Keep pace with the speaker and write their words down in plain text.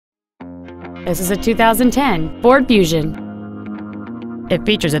This is a 2010 Ford Fusion. It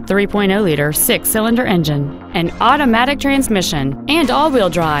features a 3.0-liter 6-cylinder engine, an automatic transmission, and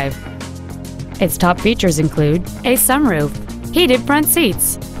all-wheel drive. Its top features include a sunroof, heated front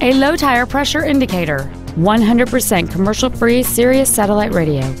seats, a low tire pressure indicator, 100% commercial-free Sirius satellite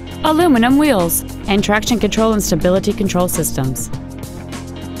radio, aluminum wheels, and traction control and stability control systems.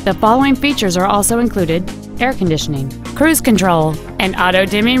 The following features are also included: air conditioning, cruise control, an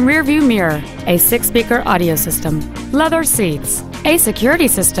auto-dimming rearview mirror, a 6-speaker audio system, leather seats, a security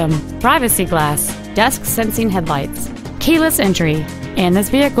system, privacy glass, dusk sensing headlights, keyless entry, and this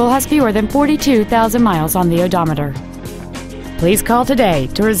vehicle has fewer than 42,000 miles on the odometer. Please call today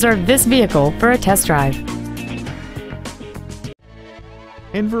to reserve this vehicle for a test drive.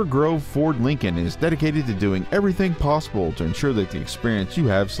 Inver Grove Ford Lincoln is dedicated to doing everything possible to ensure that the experience you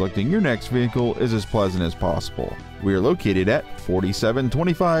have selecting your next vehicle is as pleasant as possible. We are located at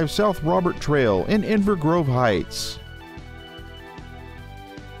 4725 South Robert Trail in Inver Grove Heights.